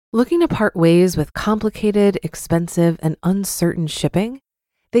Looking to part ways with complicated, expensive, and uncertain shipping?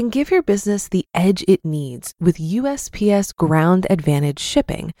 Then give your business the edge it needs with USPS Ground Advantage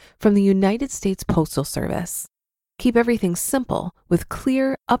shipping from the United States Postal Service. Keep everything simple with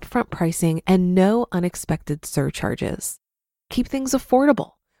clear, upfront pricing and no unexpected surcharges. Keep things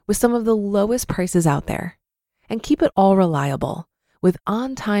affordable with some of the lowest prices out there. And keep it all reliable with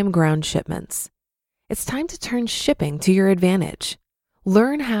on-time ground shipments. It's time to turn shipping to your advantage.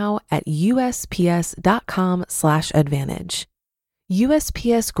 Learn how at USPS.com/advantage.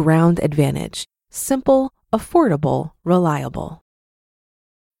 USPS Ground Advantage. Simple, affordable, reliable.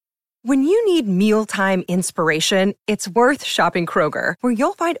 When you need mealtime inspiration, it's worth shopping Kroger, where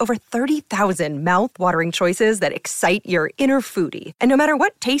you'll find over 30,000 mouth-watering choices that excite your inner foodie. And no matter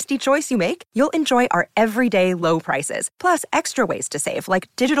what tasty choice you make, you'll enjoy our everyday low prices, plus extra ways to save, like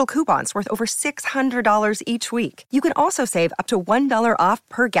digital coupons worth over $600 each week. You can also save up to $1 off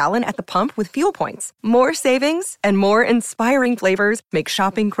per gallon at the pump with fuel points. More savings and more inspiring flavors make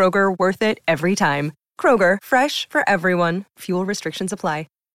shopping Kroger worth it every time. Kroger, fresh for everyone. Fuel restrictions apply.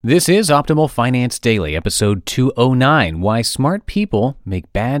 This is Optimal Finance Daily, episode 209, Why Smart People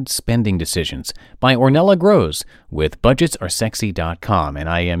Make Bad Spending Decisions, by Ornella Groves with BudgetsAreSexy.com. And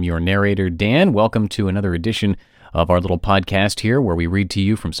I am your narrator, Dan. Welcome to another edition of our little podcast here, where we read to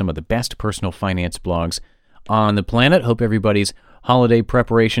you from some of the best personal finance blogs on the planet. Hope everybody's holiday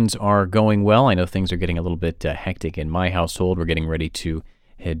preparations are going well. I know things are getting a little bit hectic in my household. We're getting ready to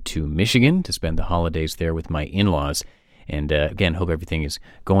head to Michigan to spend the holidays there with my in-laws. And again, hope everything is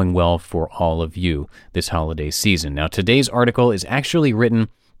going well for all of you this holiday season. Now, today's article is actually written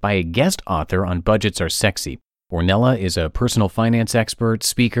by a guest author on Budgets Are Sexy. Ornella is a personal finance expert,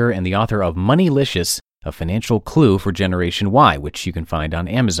 speaker, and the author of Moneylicious, a financial clue for Generation Y, which you can find on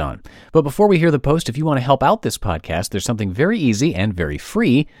Amazon. But before we hear the post, if you want to help out this podcast, there's something very easy and very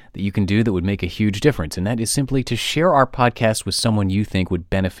free that you can do that would make a huge difference, and that is simply to share our podcast with someone you think would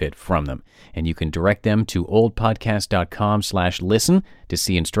benefit from them. And you can direct them to oldpodcast.com/listen to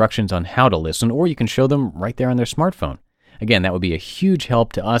see instructions on how to listen, or you can show them right there on their smartphone. Again, that would be a huge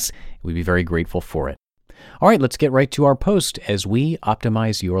help to us. We'd be very grateful for it. All right, let's get right to our post as we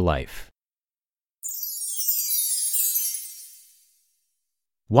optimize your life.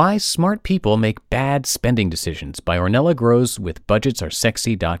 Why Smart People Make Bad Spending Decisions by Ornella Groves with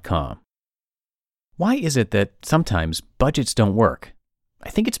BudgetsAreSexy.com. Why is it that sometimes budgets don't work? I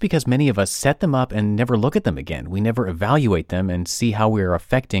think it's because many of us set them up and never look at them again. We never evaluate them and see how we are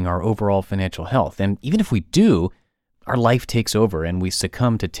affecting our overall financial health. And even if we do, our life takes over and we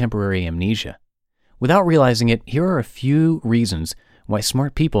succumb to temporary amnesia. Without realizing it, here are a few reasons why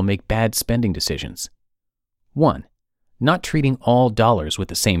smart people make bad spending decisions. 1. Not treating all dollars with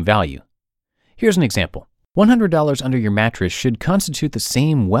the same value. Here's an example. $100 under your mattress should constitute the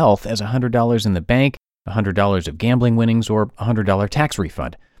same wealth as $100 in the bank, $100 of gambling winnings, or $100 tax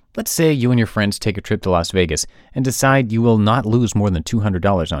refund. Let's say you and your friends take a trip to Las Vegas and decide you will not lose more than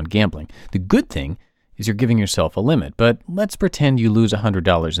 $200 on gambling. The good thing is you're giving yourself a limit, but let's pretend you lose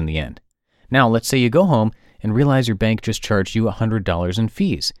 $100 in the end. Now, let's say you go home and realize your bank just charged you $100 in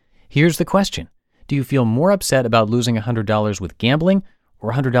fees. Here's the question. Do you feel more upset about losing $100 with gambling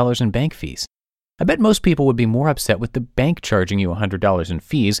or $100 in bank fees? I bet most people would be more upset with the bank charging you $100 in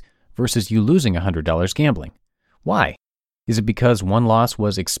fees versus you losing $100 gambling. Why? Is it because one loss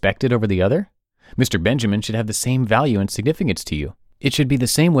was expected over the other? Mr. Benjamin should have the same value and significance to you. It should be the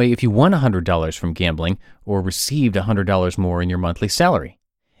same way if you won $100 from gambling or received $100 more in your monthly salary.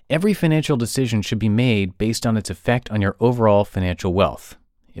 Every financial decision should be made based on its effect on your overall financial wealth.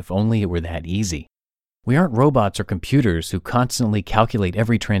 If only it were that easy. We aren't robots or computers who constantly calculate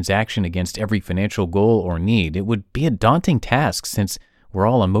every transaction against every financial goal or need. It would be a daunting task since we're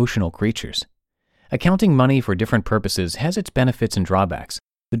all emotional creatures. Accounting money for different purposes has its benefits and drawbacks.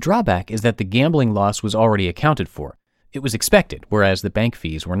 The drawback is that the gambling loss was already accounted for. It was expected, whereas the bank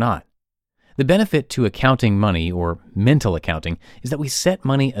fees were not. The benefit to accounting money, or mental accounting, is that we set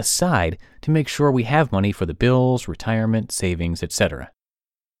money aside to make sure we have money for the bills, retirement, savings, etc.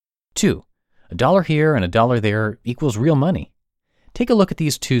 2. A dollar here and a dollar there equals real money. Take a look at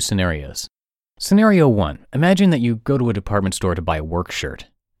these two scenarios. Scenario 1. Imagine that you go to a department store to buy a work shirt.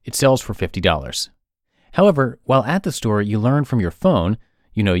 It sells for $50. However, while at the store, you learn from your phone,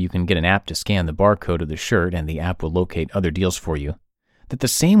 you can get an app to scan the barcode of the shirt and the app will locate other deals for you, that the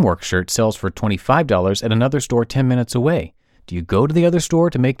same work shirt sells for $25 at another store 10 minutes away. Do you go to the other store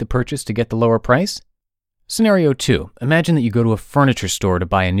to make the purchase to get the lower price? Scenario 2. Imagine that you go to a furniture store to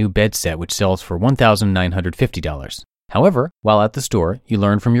buy a new bed set which sells for $1,950. However, while at the store, you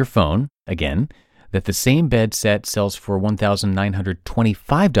learn from your phone, again, that the same bed set sells for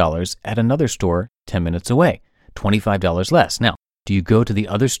 $1,925 at another store 10 minutes away, $25 less. Now, do you go to the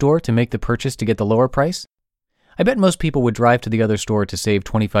other store to make the purchase to get the lower price? I bet most people would drive to the other store to save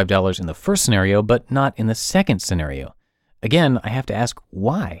 $25 in the first scenario, but not in the second scenario. Again, I have to ask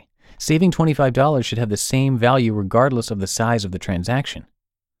why? Saving $25 should have the same value regardless of the size of the transaction.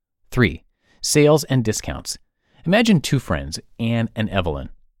 3. Sales and discounts. Imagine two friends, Anne and Evelyn.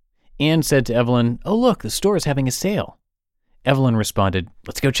 Anne said to Evelyn, "Oh look, the store is having a sale." Evelyn responded,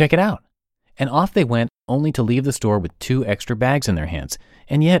 "Let's go check it out." And off they went, only to leave the store with 2 extra bags in their hands.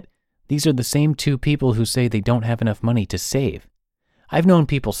 And yet, these are the same 2 people who say they don't have enough money to save. I've known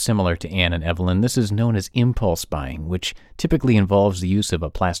people similar to Anne and Evelyn. This is known as impulse buying, which typically involves the use of a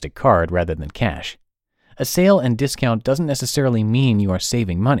plastic card rather than cash. A sale and discount doesn't necessarily mean you are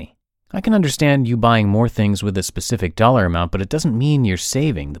saving money. I can understand you buying more things with a specific dollar amount, but it doesn't mean you're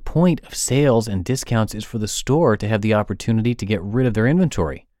saving. The point of sales and discounts is for the store to have the opportunity to get rid of their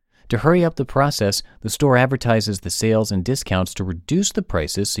inventory. To hurry up the process, the store advertises the sales and discounts to reduce the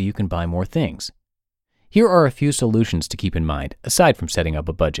prices so you can buy more things. Here are a few solutions to keep in mind, aside from setting up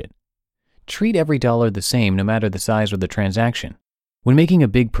a budget. Treat every dollar the same no matter the size of the transaction. When making a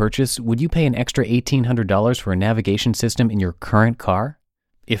big purchase, would you pay an extra $1,800 for a navigation system in your current car?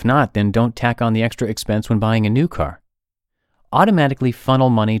 If not, then don't tack on the extra expense when buying a new car. Automatically funnel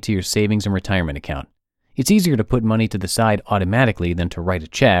money to your savings and retirement account. It's easier to put money to the side automatically than to write a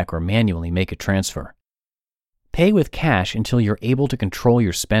check or manually make a transfer. Pay with cash until you're able to control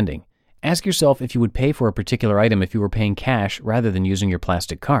your spending. Ask yourself if you would pay for a particular item if you were paying cash rather than using your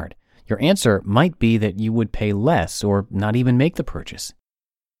plastic card. Your answer might be that you would pay less or not even make the purchase.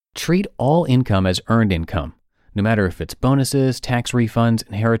 Treat all income as earned income, no matter if it's bonuses, tax refunds,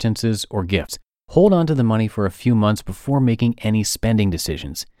 inheritances, or gifts. Hold on to the money for a few months before making any spending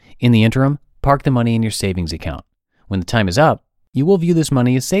decisions. In the interim, park the money in your savings account. When the time is up, you will view this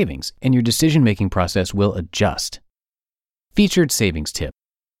money as savings, and your decision-making process will adjust. Featured savings tip.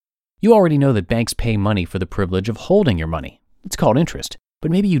 You already know that banks pay money for the privilege of holding your money. It's called interest.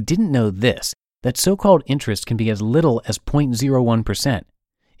 But maybe you didn't know this, that so-called interest can be as little as 0.01%.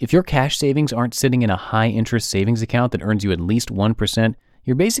 If your cash savings aren't sitting in a high-interest savings account that earns you at least 1%,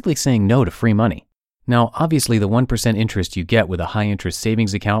 you're basically saying no to free money. Now, obviously, the 1% interest you get with a high-interest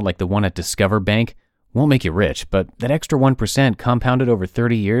savings account like the one at Discover Bank won't make you rich, but that extra 1% compounded over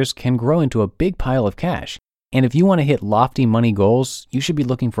 30 years can grow into a big pile of cash. And if you want to hit lofty money goals, you should be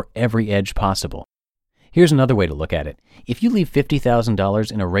looking for every edge possible. Here's another way to look at it. If you leave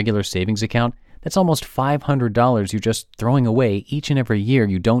 $50,000 in a regular savings account, that's almost $500 you're just throwing away each and every year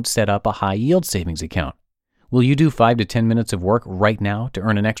you don't set up a high-yield savings account. Will you do 5 to 10 minutes of work right now to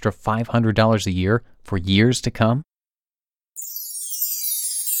earn an extra $500 a year for years to come?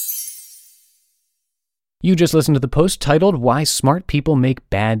 You just listened to the post titled Why Smart People Make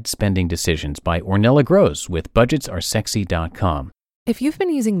Bad Spending Decisions by Ornella Gross with budgetsaresexy.com. If you've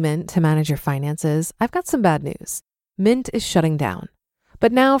been using Mint to manage your finances, I've got some bad news. Mint is shutting down.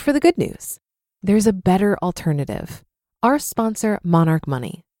 But now for the good news. There's a better alternative. Our sponsor, Monarch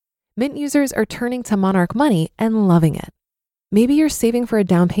Money. Mint users are turning to Monarch Money and loving it. Maybe you're saving for a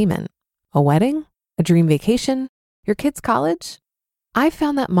down payment, a wedding, a dream vacation, your kid's college. I've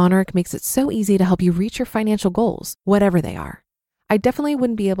found that Monarch makes it so easy to help you reach your financial goals, whatever they are. I definitely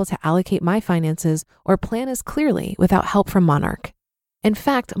wouldn't be able to allocate my finances or plan as clearly without help from Monarch. In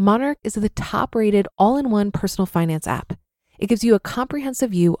fact, Monarch is the top-rated all-in-one personal finance app. It gives you a comprehensive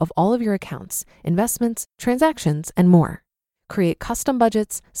view of all of your accounts, investments, transactions, and more. Create custom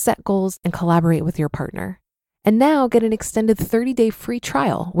budgets, set goals, and collaborate with your partner. And now get an extended 30-day free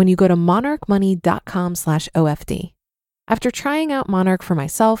trial when you go to monarchmoney.com/OFD. After trying out Monarch for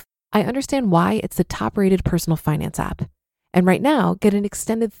myself, I understand why it's the top-rated personal finance app. And right now, get an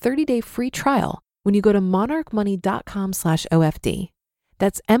extended 30-day free trial when you go to monarchmoney.com/OFD.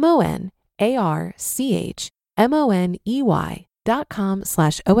 That's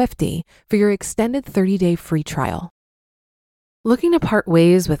monarchmoney.com/OFD for your extended 30-day free trial. Looking to part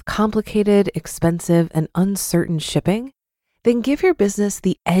ways with complicated, expensive, and uncertain shipping? Then give your business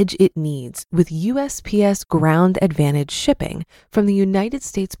the edge it needs with USPS Ground Advantage shipping from the United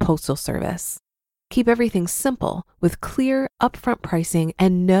States Postal Service. Keep everything simple with clear, upfront pricing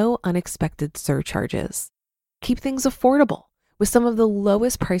and no unexpected surcharges. Keep things affordable with some of the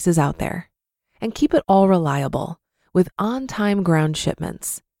lowest prices out there. And keep it all reliable with on-time ground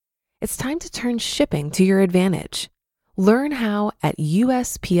shipments. It's time to turn shipping to your advantage. Learn how at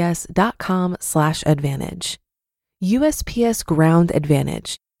USPS.com/advantage. USPS Ground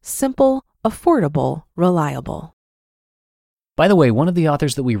Advantage. Simple, affordable, reliable. By the way, one of the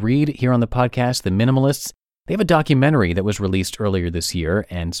authors that we read here on the podcast, The Minimalists, they have a documentary that was released earlier this year,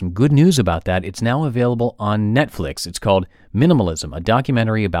 and some good news about that. It's now available on Netflix. It's called Minimalism, a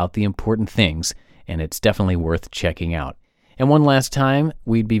documentary about the important things, and it's definitely worth checking out. And one last time,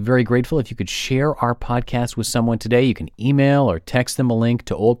 we'd be very grateful if you could share our podcast with someone today. You can email or text them a link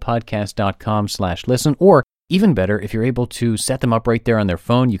to oldpodcast.com/listen, or even better, if you're able to set them up right there on their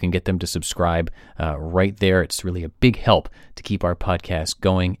phone, you can get them to subscribe right there. It's really a big help to keep our podcast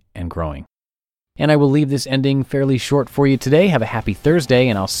going and growing. And I will leave this ending fairly short for you today. Have a happy Thursday,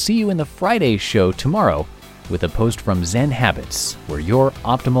 and I'll see you in the Friday show tomorrow with a post from Zen Habits, where your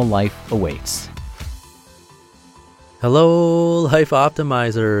optimal life awaits. Hello, Life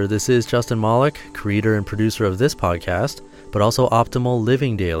Optimizer. This is Justin Malik, creator and producer of this podcast, but also Optimal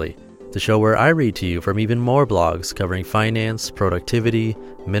Living Daily, the show where I read to you from even more blogs covering finance, productivity,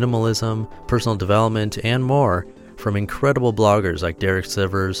 minimalism, personal development, and more from incredible bloggers like Derek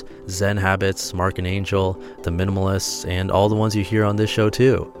Sivers, Zen Habits, Mark and Angel, The Minimalists, and all the ones you hear on this show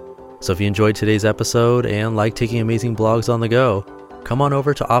too. So if you enjoyed today's episode and like taking amazing blogs on the go, come on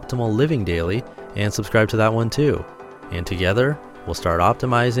over to Optimal Living Daily and subscribe to that one too. And together, we'll start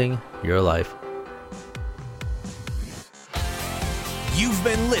optimizing your life. You've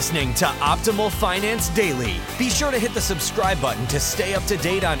been listening to Optimal Finance Daily. Be sure to hit the subscribe button to stay up to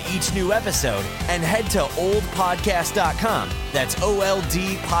date on each new episode, and head to oldpodcast.com. That's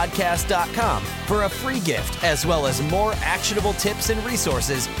OLDpodcast.com for a free gift, as well as more actionable tips and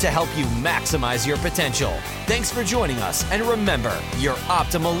resources to help you maximize your potential. Thanks for joining us, and remember, your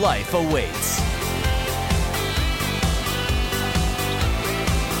optimal life awaits.